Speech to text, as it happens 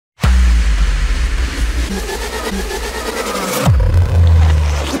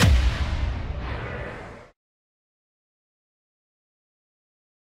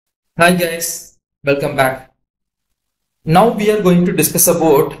Hi guys, welcome back. Now we are going to discuss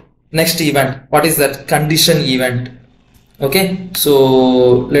about next event. What is that? Condition event. Okay,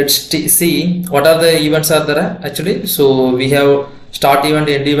 so let's see what are the events are there actually. So we have start event,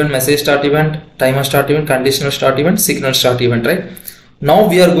 end event, message start event, timer start event, conditional start event, signal start event, right? Now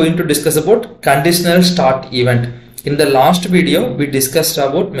we are going to discuss about conditional start event. In the last video we discussed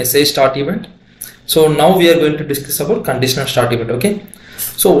about message start event. So now we are going to discuss about conditional start event. Okay,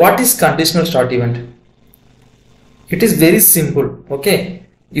 so what is conditional start event? It is very simple. Okay,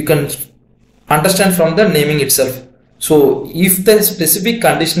 you can understand from the naming itself. So if the specific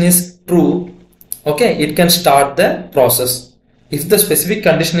condition is true, okay, it can start the process. If the specific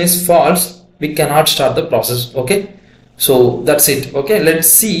condition is false, we cannot start the process. Okay, so that's it. Okay, let's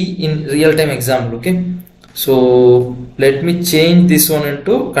see in real-time example. Okay, so let me change this one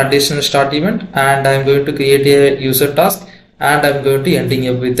into conditional start event, and I'm going to create a user task, and I'm going to ending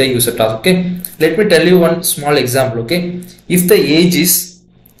up with the user task. Okay, let me tell you one small example. Okay, if the age is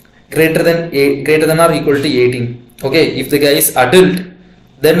greater than or equal to 18, okay, if the guy is adult,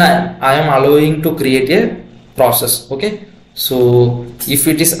 then I am allowing to create a process. Okay, so if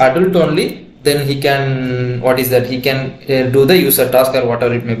it is adult only, then he can, what is that, he can do the user task or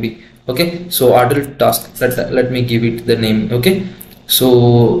whatever it may be. Okay, so adult task, let me give it the name. Okay, so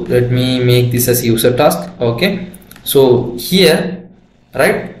let me make this as user task. Okay, so here,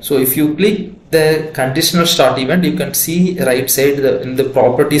 right, so if you click the conditional start event, you can see right side in the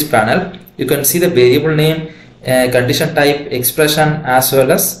properties panel, you can see the variable name, condition type, expression, as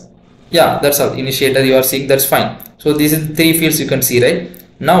well as, yeah, that's all, initiator you are seeing, that's fine. So these are the three fields you can see, right?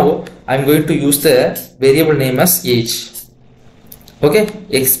 Now I'm going to use the variable name as age. Okay,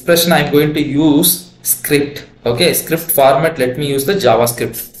 expression I'm going to use script. Okay, script format, let me use the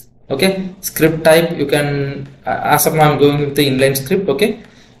JavaScript. Okay, script type, you can, as of now I'm going with the inline script. Okay,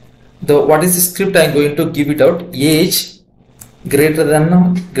 what is the script I'm going to give it out? Age greater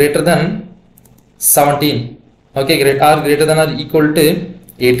than 17. Okay, greater than or equal to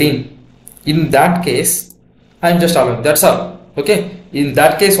 18. In that case, I'm just allowing, that's all. Okay, in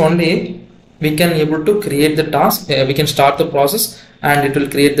that case only we can able to create the task, we can start the process, and it will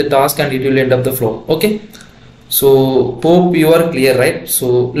create the task and it will end up the flow. Okay, so hope you are clear, right?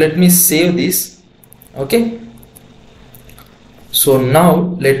 So let me save this. Okay, so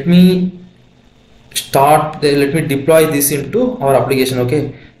now let me let me deploy this into our application.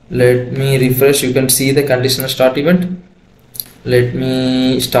 Okay, let me refresh, you can see the conditional start event. Let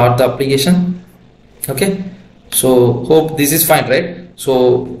me start the application. Okay, so hope this is fine, right?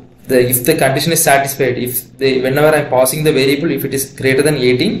 So if the condition is satisfied, if whenever I'm passing the variable, if it is greater than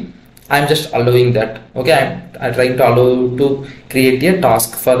 18, I'm just allowing that. Okay, I'm trying to allow to create a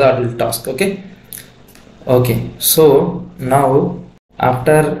task for the adult task. Okay, so now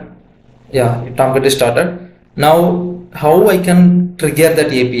after, yeah, Tomcat is started. Now how I can trigger that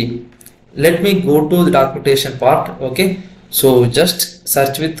API? Let me go to the documentation part. Okay, so just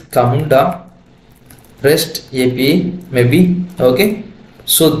search with Camunda REST API maybe. Okay,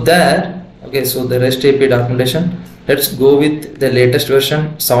 so there, okay, so the REST API documentation, let's go with the latest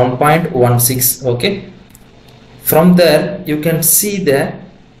version 7.16. okay, from there you can see the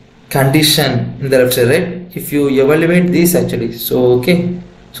condition in the left side, right? If you evaluate this actually, so okay,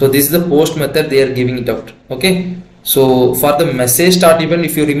 so this is the post method they are giving it out. Okay, so for the message start event,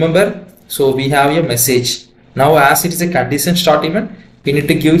 if you remember, so we have a message. Now as it is a condition start event, we need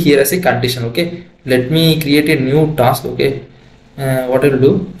to give here as a condition. Okay, let me create a new task. Okay, what I will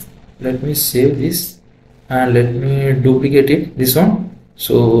do, let me save this and let me duplicate it, this one.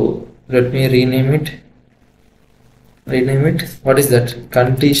 So let me rename it. What is that?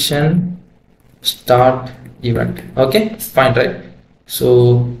 Condition start event. Okay, fine, right?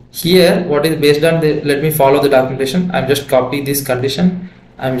 So here what is based on the, let me follow the documentation. I'm just copy this condition,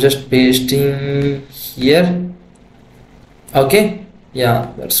 I'm just pasting here. Okay,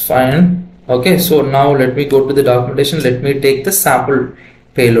 yeah, that's fine. Okay, so now let me go to the documentation, let me take the sample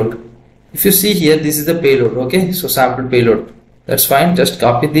payload. If you see here, this is the payload. Okay, so sample payload, that's fine. Just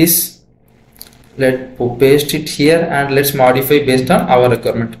copy this, let's paste it here, and let's modify based on our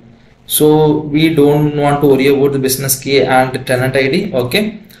requirement. So we don't want to worry about the business key and tenant ID.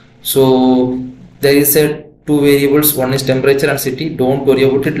 Okay, so there is a two variables, one is temperature and city, don't worry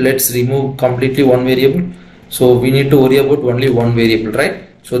about it. Let's remove completely one variable, so we need to worry about only one variable, right?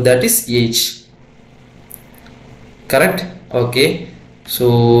 So that is age, correct? Okay,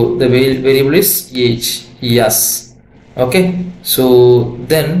 so the variable is age, yes. Okay, so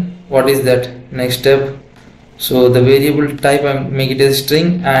then what is that next step? So the variable type, I make it as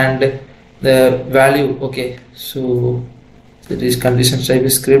string, and the value, okay, so That is condition type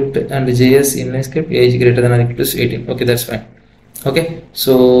is script and JS inline script, age greater than or equal to 18. Okay, that's fine. Okay,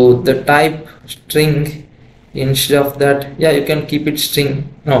 so the type string, instead of that, yeah, you can keep it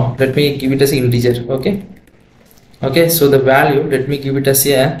string. No, let me give it as integer. Okay. Okay, so the value, let me give it as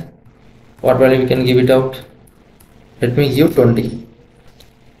a, what value we can give it out? Let me give 20.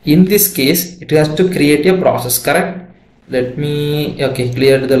 In this case, it has to create a process, correct? Let me, okay,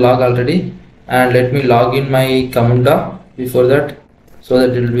 clear the log already, and let me log in my Camunda before that, so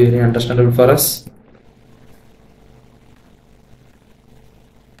that it will be very understandable for us.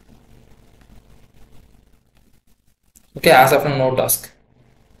 Okay, as of now, no task.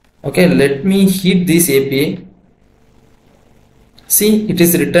 Okay, let me hit this API. See, it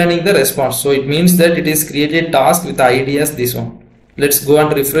is returning the response, so it means that it is created task with ID as this one. Let's go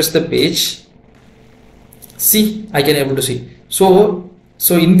and refresh the page. See, I can able to see. So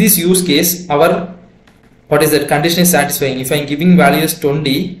in this use case, our, what is that, condition is satisfying. If I am giving value as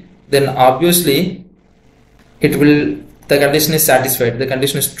 20, then obviously it will, the condition is satisfied, the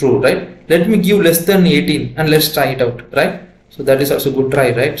condition is true, right? Let me give less than 18 and let's try it out, right? So that is also good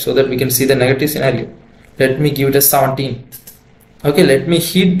try, right? So that we can see the negative scenario. Let me give it as 17. Okay, let me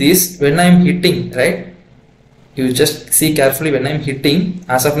hit this. When I am hitting, right, you just see carefully when I am hitting,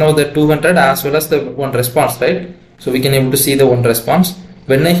 as of now the 200 as well as the one response, right? So we can able to see the one response.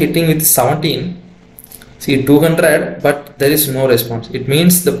 When I hitting with 17, see 200, but there is no response. It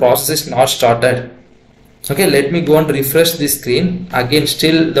means the process is not started. Okay, let me go and refresh this screen. Again,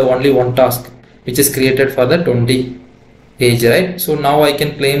 still the only one task which is created for the 20 age, right? So now I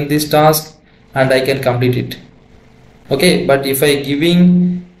can claim this task and I can complete it. Okay, but if I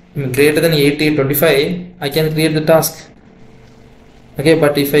giving greater than 80, 25, I can create the task. Okay,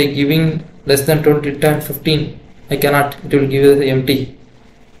 but if I giving less than 20, 10, 15, I cannot. It will give it empty.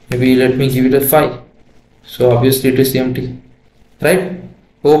 Maybe let me give it a 5. So obviously it is empty, right?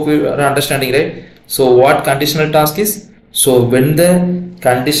 Hope you are understanding, right? So what conditional task is? So when the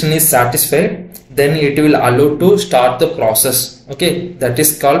condition is satisfied, then it will allow to start the process. Okay, that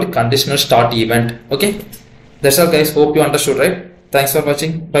is called conditional start event. Okay, that's all guys. Hope you understood, right? Thanks for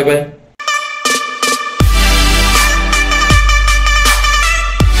watching. Bye bye.